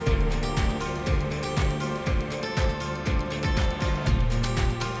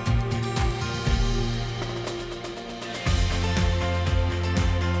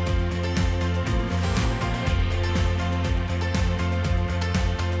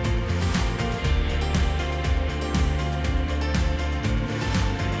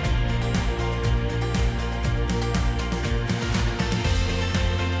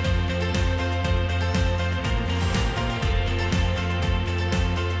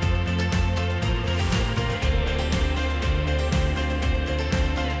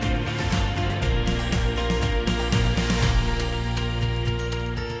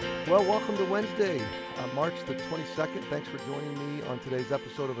Wednesday, March the 22nd. Thanks for joining me on today's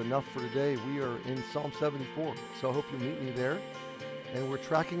episode of Enough for Today. We are in Psalm 74, so I hope you meet me there. And we're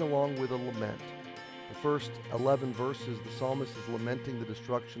tracking along with a lament. The first 11 verses, the psalmist is lamenting the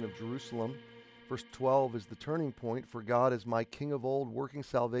destruction of Jerusalem. Verse 12 is the turning point, for God is my King of old, working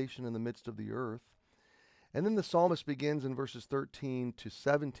salvation in the midst of the earth. And then the psalmist begins in verses 13 to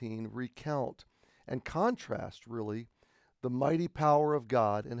 17, recount and contrast, really, the mighty power of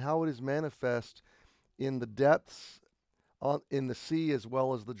God and how it is manifest in the depths, in the sea as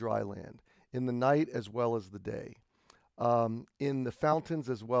well as the dry land, in the night as well as the day, in the fountains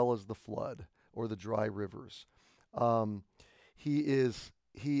as well as the flood or the dry rivers. He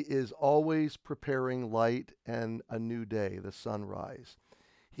is always preparing light and a new day, the sunrise.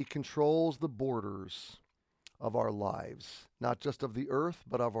 He controls the borders of our lives, not just of the earth,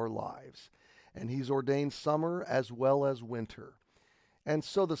 but of our lives. And he's ordained summer as well as winter. And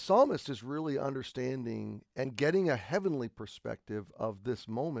so the psalmist is really understanding and getting a heavenly perspective of this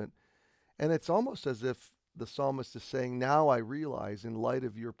moment. And it's almost as if the psalmist is saying, now I realize, in light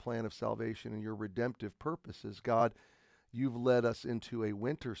of your plan of salvation and your redemptive purposes, God, you've led us into a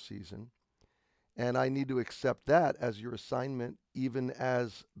winter season. And I need to accept that as your assignment, even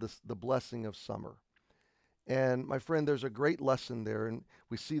as the blessing of summer. And my friend, there's a great lesson there, and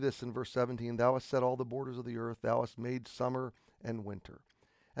we see this in verse 17. Thou hast set all the borders of the earth, thou hast made summer and winter.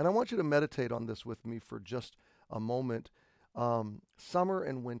 And I want you to meditate on this with me for just a moment. Summer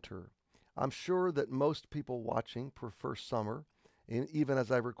and winter. I'm sure that most people watching prefer summer. And even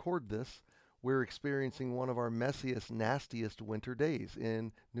as I record this, we're experiencing one of our messiest, nastiest winter days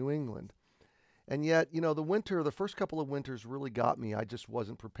in New England. And yet, the first couple of winters really got me. I just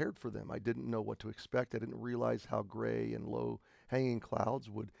wasn't prepared for them. I didn't know what to expect. I didn't realize how gray and low-hanging clouds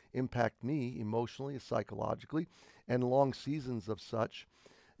would impact me emotionally, psychologically, and long seasons of such.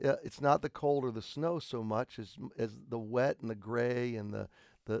 It's not the cold or the snow so much as the wet and the gray and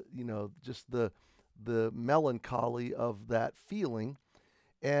the melancholy of that feeling.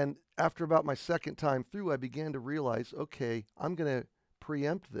 And after about my second time through, I began to realize, okay, I'm going to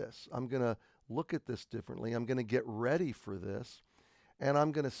preempt this. I'm going to look at this differently. I'm going to get ready for this, and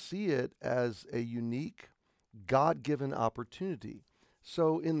I'm going to see it as a unique, God-given opportunity.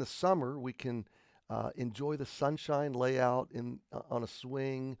 So in the summer, we can enjoy the sunshine, lay out on a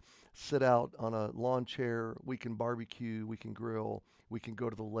swing, sit out on a lawn chair. We can barbecue, we can grill, we can go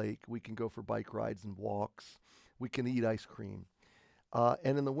to the lake, we can go for bike rides and walks, we can eat ice cream.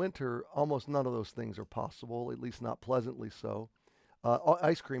 And in the winter, almost none of those things are possible, at least not pleasantly so.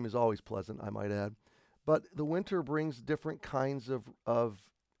 Ice cream is always pleasant, I might add. But the winter brings different kinds of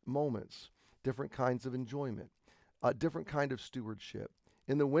moments, different kinds of enjoyment, different kind of stewardship.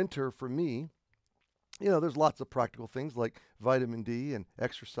 In the winter, for me, there's lots of practical things like vitamin D and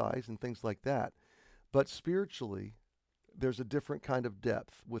exercise and things like that. But spiritually, there's a different kind of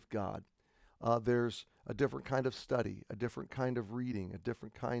depth with God. There's a different kind of study, a different kind of reading, a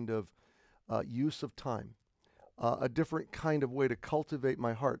different kind of use of time. A different kind of way to cultivate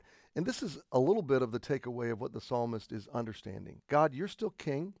my heart. And this is a little bit of the takeaway of what the psalmist is understanding. God, you're still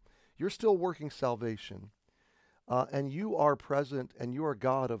king. You're still working salvation. And you are present, and you are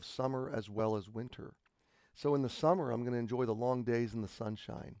God of summer as well as winter. So in the summer, I'm going to enjoy the long days and the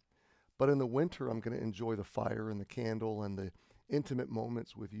sunshine. But in the winter, I'm going to enjoy the fire and the candle and the intimate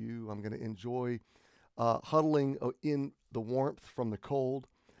moments with you. I'm going to enjoy huddling in the warmth from the cold.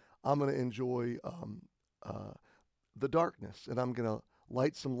 I'm going to enjoy the darkness, and I'm going to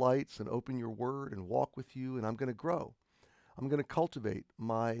light some lights and open your word and walk with you, and I'm going to grow. I'm going to cultivate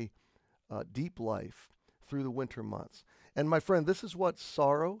my deep life through the winter months. And my friend, this is what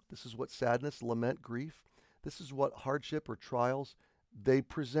sorrow, this is what sadness, lament, grief, this is what hardship or trials, they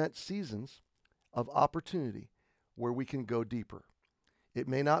present seasons of opportunity where we can go deeper. It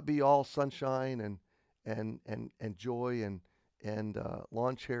may not be all sunshine and joy and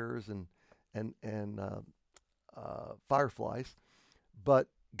lawn chairs and fireflies, but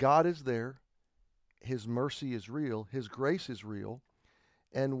God is there. His mercy is real. His grace is real.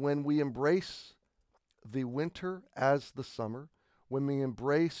 And when we embrace the winter as the summer, when we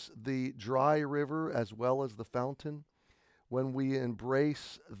embrace the dry river as well as the fountain, when we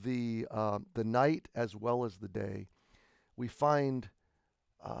embrace the night as well as the day, we find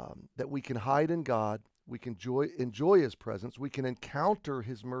that we can hide in God, we can enjoy His presence, we can encounter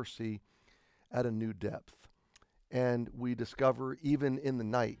His mercy at a new depth. And we discover even in the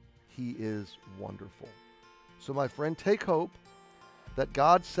night, He is wonderful. So my friend, take hope that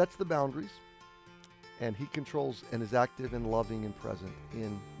God sets the boundaries and He controls and is active and loving and present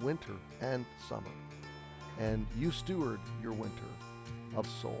in winter and summer. And you steward your winter of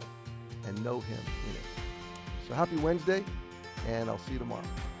soul. and know him in it. So happy Wednesday, and I'll see you tomorrow.